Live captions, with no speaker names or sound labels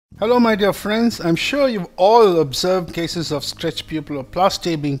Hello my dear friends, I'm sure you've all observed cases of stretch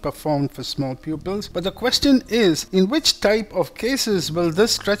pupilloplasty being performed for small pupils, but the question is, in which type of cases will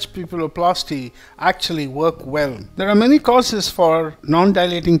this stretch pupilloplasty actually work well? There are many causes for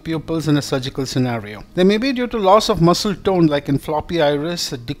non-dilating pupils in a surgical scenario. They may be due to loss of muscle tone like in floppy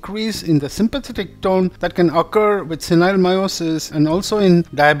iris, a decrease in the sympathetic tone that can occur with senile meiosis and also in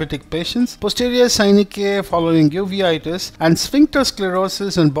diabetic patients, posterior synechiae following uveitis, and sphincter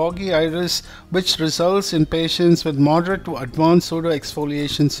sclerosis and boggy iris, which results in patients with moderate to advanced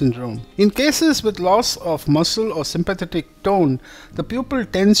pseudoexfoliation syndrome. In cases with loss of muscle or sympathetic tone, the pupil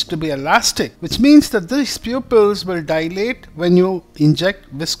tends to be elastic, which means that these pupils will dilate when you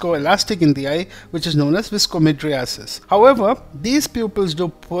inject viscoelastic in the eye, which is known as Viscomydriasis. However, these pupils do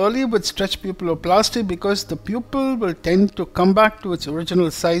poorly with stretch pupilloplasty because the pupil will tend to come back to its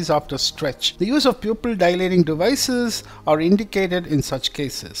original size after stretch. The use of pupil dilating devices are indicated in such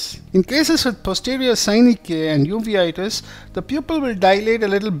cases. In cases with posterior synechiae and uveitis, the pupil will dilate a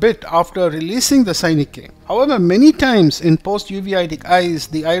little bit after releasing the synechiae. However, many times in post-uveitic eyes,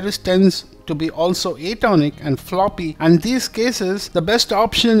 the iris tends to be also atonic and floppy, and in these cases the best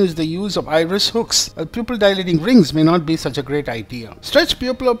option is the use of iris hooks. Pupil dilating rings may not be such a great idea. Stretch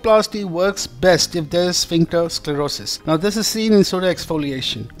pupilloplasty works best if there is sphincter sclerosis. Now this is seen in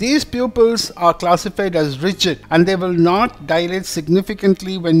pseudoexfoliation. These pupils are classified as rigid and they will not dilate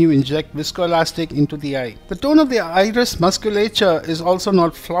significantly when you inject viscoelastic into the eye. The tone of the iris musculature is also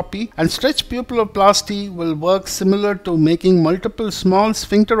not floppy, and stretch pupilloplasty will work similar to making multiple small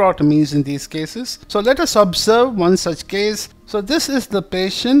sphincterotomies in these cases. So let us observe one such case. So this is the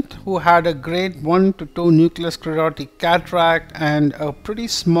patient who had a grade 1 to 2 nuclear sclerotic cataract and a pretty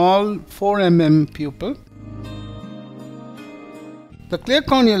small 4 mm pupil. The clear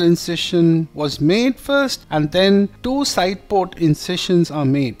corneal incision was made first, and then 2 side port incisions are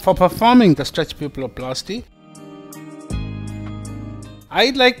made for performing the stretch pupilloplasty.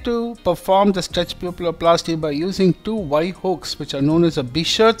 I'd like to perform the stretch pupilloplasty by using 2 Y hooks, which are known as a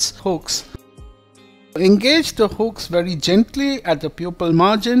Bichet's hooks. Engage the hooks very gently at the pupil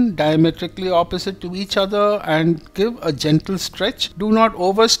margin, diametrically opposite to each other, and give a gentle stretch. Do not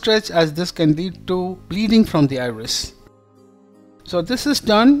overstretch, as this can lead to bleeding from the iris. So this is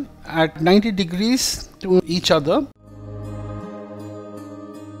done at 90 degrees to each other.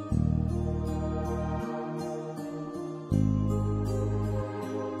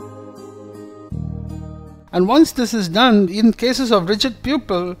 And once this is done, in cases of rigid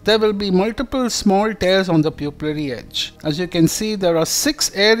pupil, there will be multiple small tears on the pupillary edge. As you can see, there are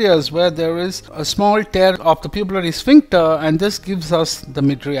 6 areas where there is a small tear of the pupillary sphincter, and this gives us the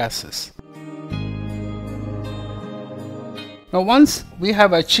mydriasis. Now once we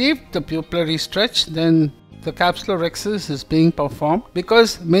have achieved the pupillary stretch, then the capsulorhexis is being performed.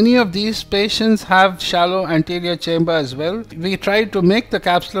 Because many of these patients have shallow anterior chamber as well, we try to make the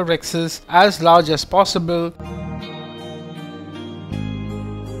capsulorhexis as large as possible.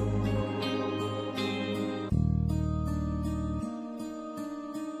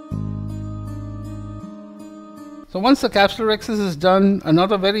 So once the capsulorhexis is done,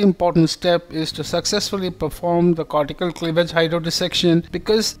 another very important step is to successfully perform the cortical cleavage hydrodissection,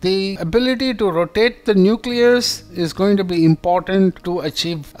 because the ability to rotate the nucleus is going to be important to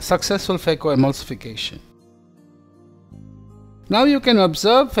achieve successful phacoemulsification. Now you can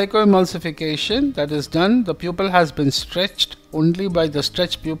observe phacoemulsification that is done. The pupil has been stretched only by the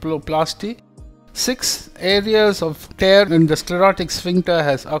stretch pupilloplasty. 6 areas of tear in the sclerotic sphincter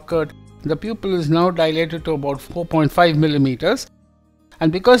has occurred. The pupil is now dilated to about 4.5 millimeters,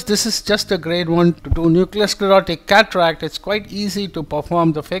 and because this is just a grade 1 to 2 nuclear sclerotic cataract, it's quite easy to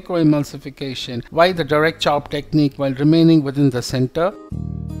perform the phacoemulsification by the direct chop technique while remaining within the center.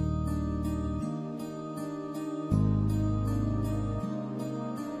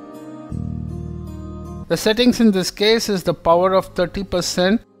 The settings in this case is the power of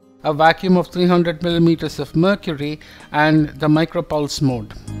 30%, a vacuum of 300 millimeters of mercury, and the micropulse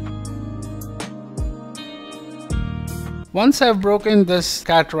mode. Once I've broken this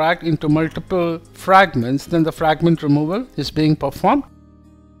cataract into multiple fragments, then the fragment removal is being performed.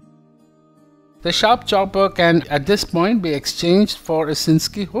 The sharp chopper can at this point be exchanged for a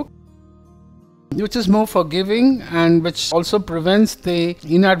Sinskey hook, which is more forgiving and which also prevents the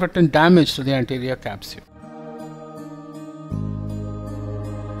inadvertent damage to the anterior capsule.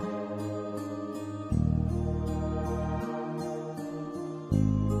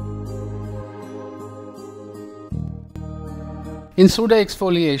 in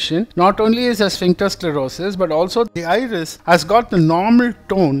pseudoexfoliation, not only is there sphincter sclerosis, but also the iris has got the normal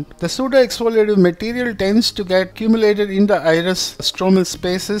tone. The pseudoexfoliative material tends to get accumulated in the iris stromal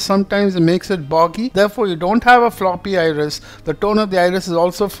spaces. Sometimes it makes it boggy. Therefore, you don't have a floppy iris. The tone of the iris is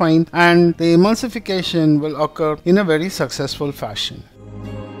also fine, and the emulsification will occur in a very successful fashion.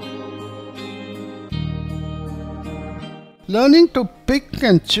 Learning to pick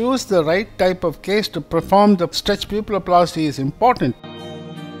and choose the right type of case to perform the stretch pupilloplasty is important.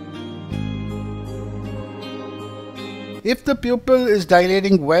 If the pupil is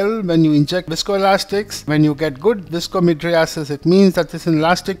dilating well when you inject viscoelastics, when you get good viscomydriasis, it means that this is an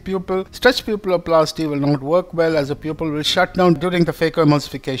elastic pupil. Stretch pupilloplasty will not work well, as the pupil will shut down during the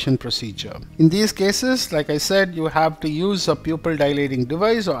phacoemulsification procedure. In these cases, like I said, you have to use a pupil dilating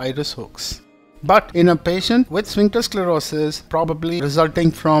device or iris hooks. But in a patient with sphincter sclerosis, probably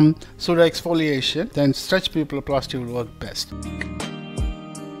resulting from pseudoexfoliation, then stretch pupilloplasty will work best.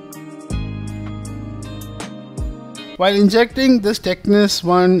 While injecting this Technis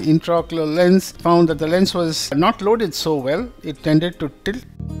 1 intraocular lens, found that the lens was not loaded so well. It tended to tilt.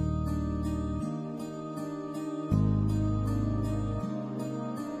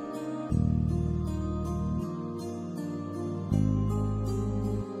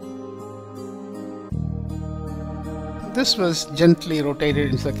 This was gently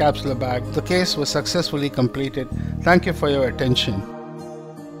rotated into the capsular bag. The case was successfully completed. Thank you for your attention.